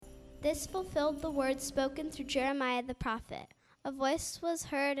This fulfilled the words spoken through Jeremiah the prophet. A voice was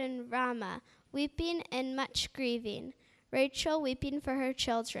heard in Ramah, weeping and much grieving, Rachel weeping for her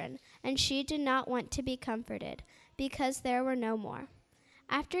children, and she did not want to be comforted, because there were no more.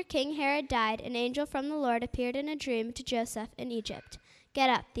 After King Herod died, an angel from the Lord appeared in a dream to Joseph in Egypt. "Get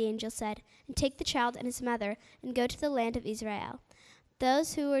up," the angel said, "and take the child and his mother, and go to the land of Israel.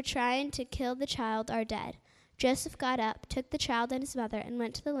 Those who were trying to kill the child are dead." Joseph got up, took the child and his mother, and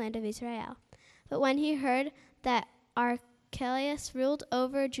went to the land of Israel. But when he heard that Archelaus ruled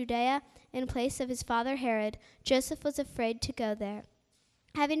over Judea in place of his father Herod, Joseph was afraid to go there.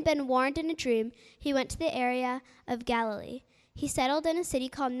 Having been warned in a dream, he went to the area of Galilee. He settled in a city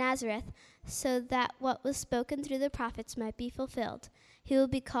called Nazareth, so that what was spoken through the prophets might be fulfilled. He will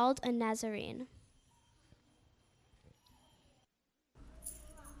be called a Nazarene.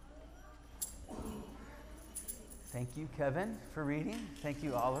 Thank you, Kevin, for reading. Thank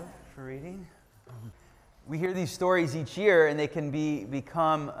you, Olive, for reading. We hear these stories each year, and they can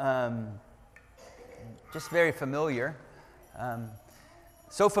become just very familiar.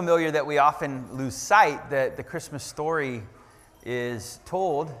 So familiar that we often lose sight that the Christmas story is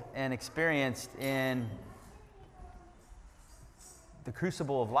told and experienced in the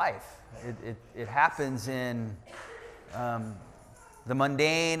crucible of life. It happens in the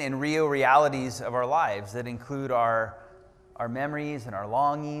mundane and real realities of our lives that include our memories and our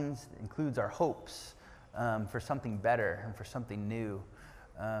longings, includes our hopes for something better and for something new.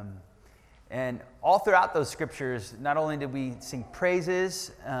 And all throughout those scriptures, not only did we sing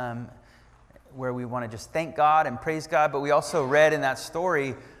praises, where we want to just thank God and praise God, but we also read in that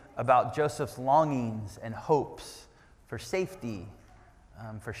story about Joseph's longings and hopes for safety,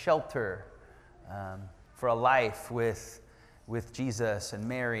 for shelter, for a life with Jesus and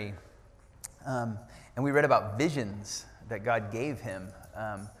Mary. And we read about visions that God gave him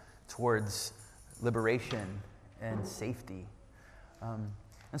towards liberation and safety.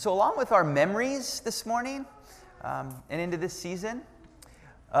 And so along with our memories this morning and into this season,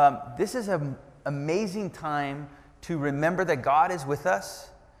 this is an amazing time to remember that God is with us.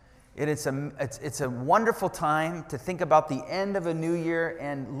 It's a wonderful time to think about the end of a new year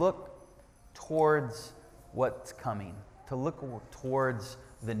and look towards what's coming, to look towards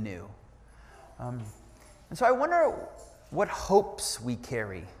the new. And so I wonder what hopes we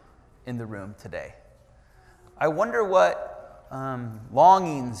carry in the room today. I wonder what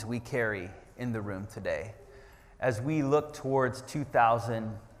longings we carry in the room today as we look towards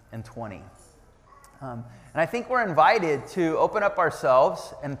 2020. And I think we're invited to open up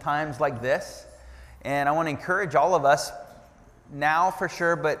ourselves in times like this. And I want to encourage all of us now for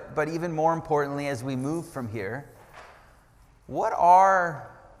sure, but even more importantly as we move from here, what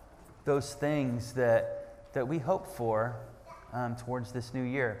are those things that we hope for towards this new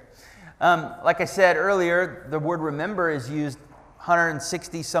year? Like I said earlier, the word remember is used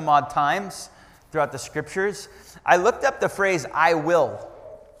 160 some odd times throughout the scriptures. I looked up the phrase "I will"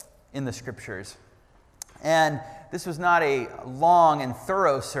 in the scriptures. And this was not a long and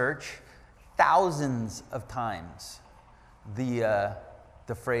thorough search. Thousands of times the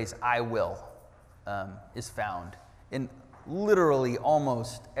phrase "I will" is found in literally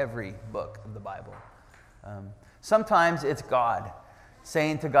almost every book of the Bible. Sometimes it's God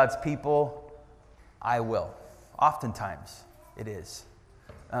saying to God's people, "I will." Oftentimes it is.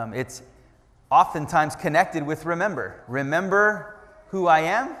 It's oftentimes connected with remember. Remember who I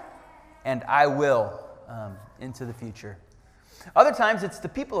am, and I will into the future. Other times it's the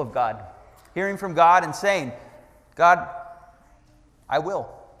people of God hearing from God and saying, "God, I will.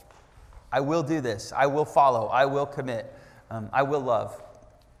 I will do this. I will follow. I will commit. I will love."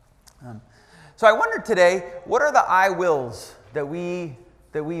 So I wonder today, what are the "I wills" that we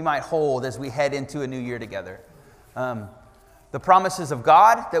might hold as we head into a new year together? The promises of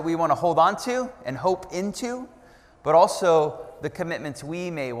God that we want to hold on to and hope into, but also the commitments we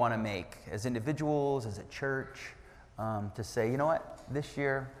may want to make as individuals, as a church, to say, you know what, this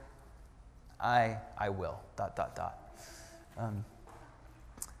year I will, ...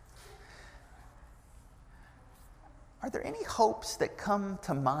 Are there any hopes that come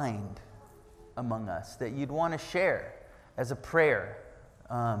to mind among us that you'd want to share as a prayer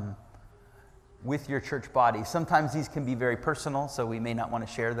with your church body? Sometimes these can be very personal, so we may not want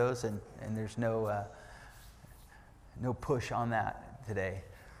to share those, and there's no push on that today.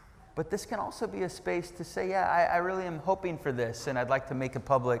 But this can also be a space to say, yeah, I really am hoping for this, and I'd like to make a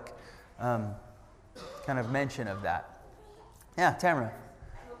public kind of mention of that. Yeah, Tamara.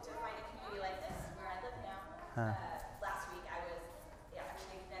 I hope to find a community like this where I live now. Last week I was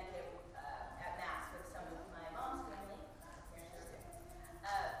actually in Connecticut at Mass with some of my mom's family, and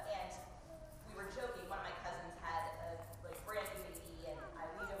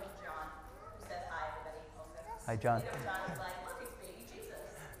Hi, John. John was like, look, it's baby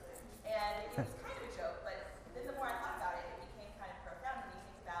Jesus. And it was kind of a joke, but then the more I thought about it, it became kind of profound when you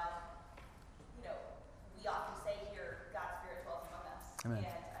think about, we often say here, God's Spirit dwells among us. Amen. And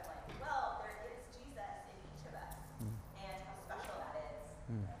I'm like, well, there is Jesus in each of us, and how special that is.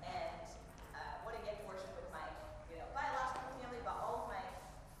 And what a gift to worship with my, biological family, but all of my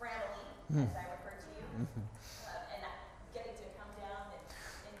family, as I refer to you. And getting to come down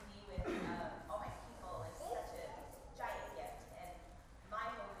and be with all my people is such a giant gift. And my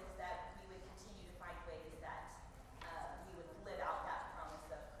hope is that we would continue to find ways that we would live out that promise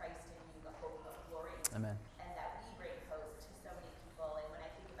of Christ in you, the hope of glory. Amen. And that we bring hope to so many people. And when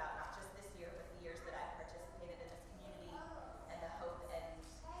I think about not just this year, but the years that I've participated in this community, and the hope and,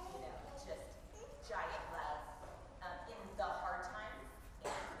 just giant love in the hard times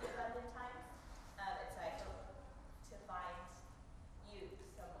and the abundant times, it's I hope to find you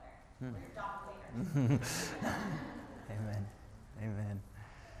somewhere where your doppelganger. Amen. Amen.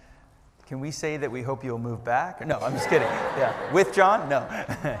 Can we say that we hope you'll move back? No, I'm just kidding. Yeah. With John? No.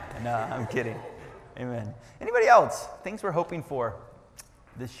 No, I'm kidding. Amen. Anybody else? Things we're hoping for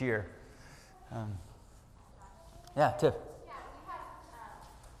this year? Yeah, Tiff. Yeah,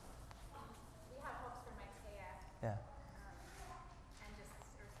 we have hopes for Micaiah, Yeah. and just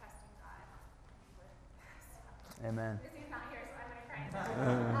we're trusting God. Amen. Because he's not here, so I'm going to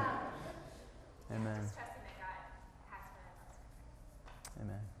cry. Amen. Just trusting that God has for him.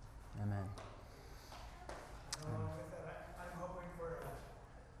 Amen. Amen. I'm hoping for a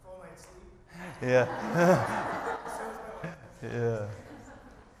full night's sleep. Yeah. Yeah.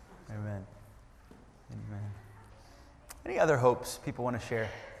 Amen. Amen. Any other hopes people want to share?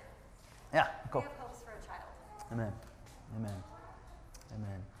 Yeah, cool. We have hopes for a child. Amen. Amen.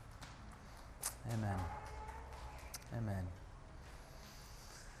 Amen. Amen. Amen.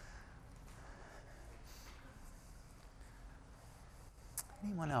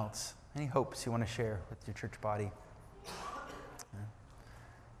 Anyone else? Any hopes you want to share with your church body?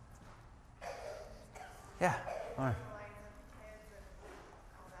 Yeah. All right.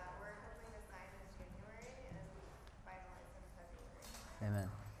 Amen.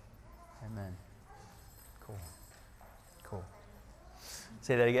 Amen. Cool. Cool.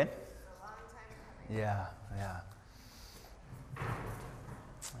 Say that again. Yeah. Yeah.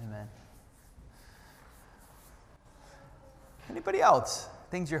 Amen. Anybody else?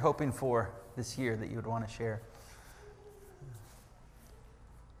 Things you're hoping for this year that you would want to share?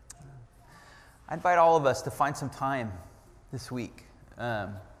 I invite all of us to find some time this week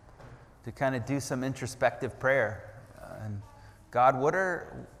to kind of do some introspective prayer. And God,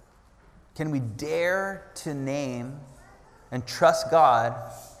 can we dare to name and trust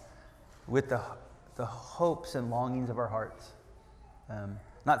God with the hopes and longings of our hearts?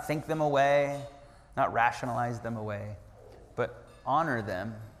 Not think them away, not rationalize them away, but honor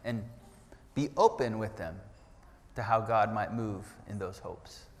them and be open with them to how God might move in those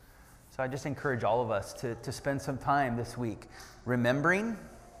hopes. So I just encourage all of us to spend some time this week remembering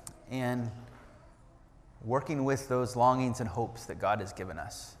and working with those longings and hopes that God has given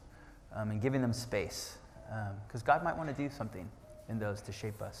us, and giving them space, because God might want to do something in those to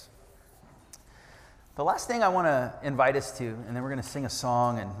shape us. The last thing I want to invite us to, and then we're going to sing a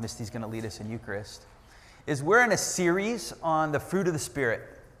song and Misty's going to lead us in Eucharist, is we're in a series on the fruit of the Spirit.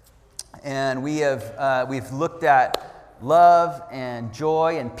 And we've looked at love and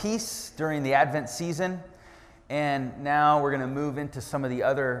joy and peace during the Advent season. And now we're going to move into some of the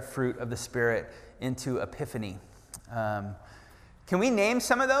other fruit of the Spirit into Epiphany. Can we name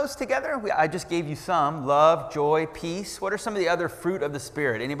some of those together? I just gave you some. Love, joy, peace. What are some of the other fruit of the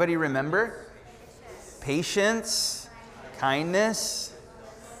Spirit? Anybody remember? Patience, kindness,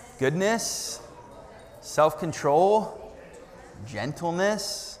 goodness, self-control,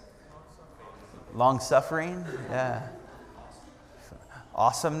 gentleness, long-suffering, yeah.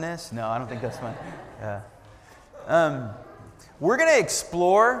 Awesomeness? No, I don't think that's mine. Yeah. We're going to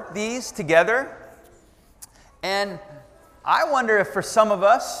explore these together. And I wonder if for some of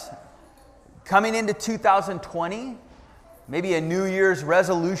us, coming into 2020, maybe a New Year's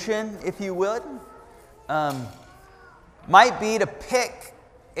resolution, if you would, might be to pick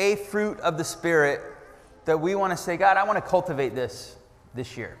a fruit of the Spirit that we want to say, God, I want to cultivate this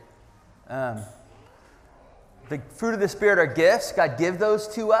year. The fruit of the Spirit are gifts. God give those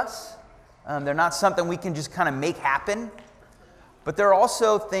to us. They're not something we can just kind of make happen. But they're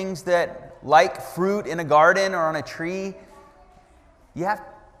also things that, like fruit in a garden or on a tree, you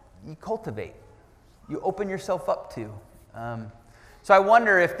cultivate. You open yourself up to. So I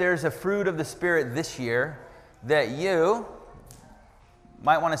wonder if there's a fruit of the Spirit this year that you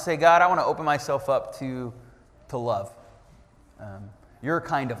might want to say, God, I want to open myself up to to love, your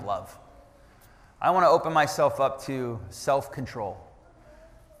kind of love. I want to open myself up to self-control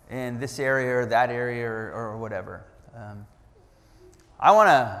in this area or that area or whatever. I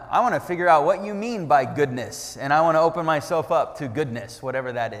want to figure out what you mean by goodness, and I want to open myself up to goodness,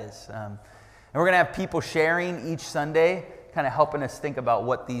 whatever that is. And we're going to have people sharing each Sunday, kind of helping us think about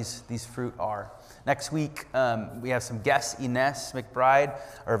what these fruit are. Next week, we have some guests, Velasquez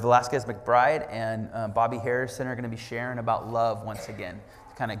McBride, and Bobby Harrison are going to be sharing about love once again,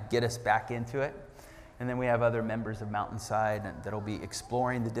 to kind of get us back into it. And then we have other members of Mountainside that'll be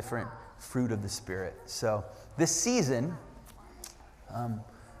exploring the different fruit of the Spirit. So this season,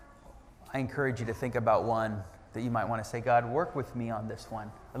 I encourage you to think about one that you might want to say, God, work with me on this one.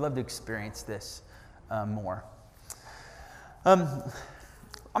 I'd love to experience this more. I'm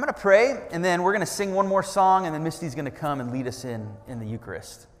going to pray, and then we're going to sing one more song, and then Misty's going to come and lead us in the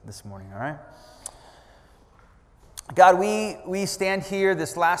Eucharist this morning, all right? God, we stand here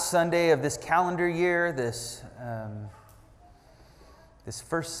this last Sunday of this calendar year, this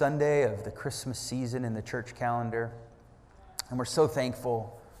first Sunday of the Christmas season in the church calendar, and we're so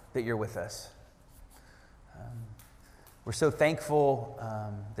thankful that you're with us. We're so thankful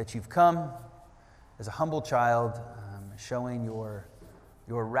that you've come as a humble child, showing your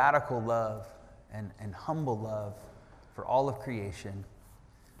radical love and humble love for all of creation,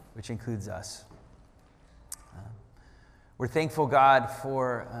 which includes us. We're thankful, God,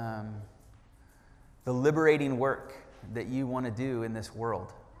 for the liberating work that you want to do in this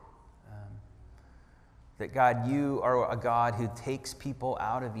world. That, God, you are a God who takes people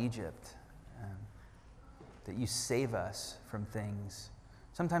out of Egypt. That you save us from things,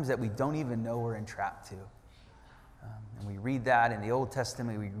 sometimes that we don't even know we're entrapped to. And we read that in the Old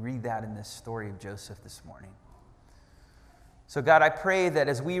Testament. We read that in this story of Joseph this morning. So, God, I pray that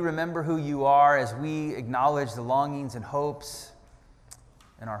as we remember who you are, as we acknowledge the longings and hopes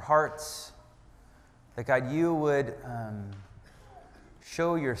in our hearts, that, God, you would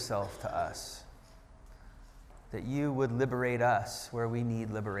show yourself to us, that you would liberate us where we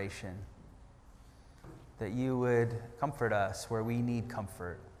need liberation, that you would comfort us where we need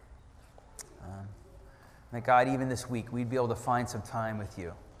comfort. That, God, even this week, we'd be able to find some time with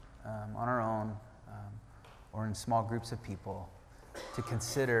you on our own or in small groups of people to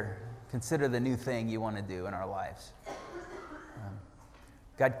consider the new thing you want to do in our lives.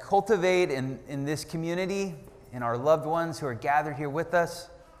 God, cultivate in this community, in our loved ones who are gathered here with us,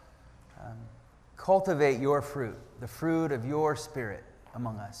 cultivate your fruit, the fruit of your Spirit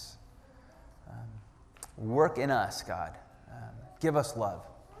among us. Work in us, God. Give us love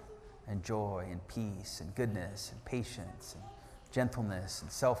and joy and peace and goodness and patience and gentleness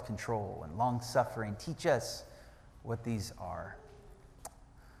and self-control and long-suffering. Teach us what these are,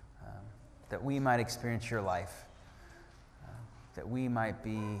 that we might experience your life, that we might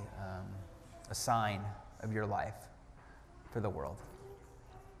be a sign of your life for the world.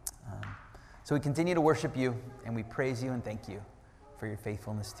 So we continue to worship you, and we praise you and thank you for your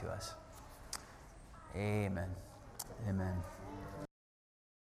faithfulness to us. Amen. Amen.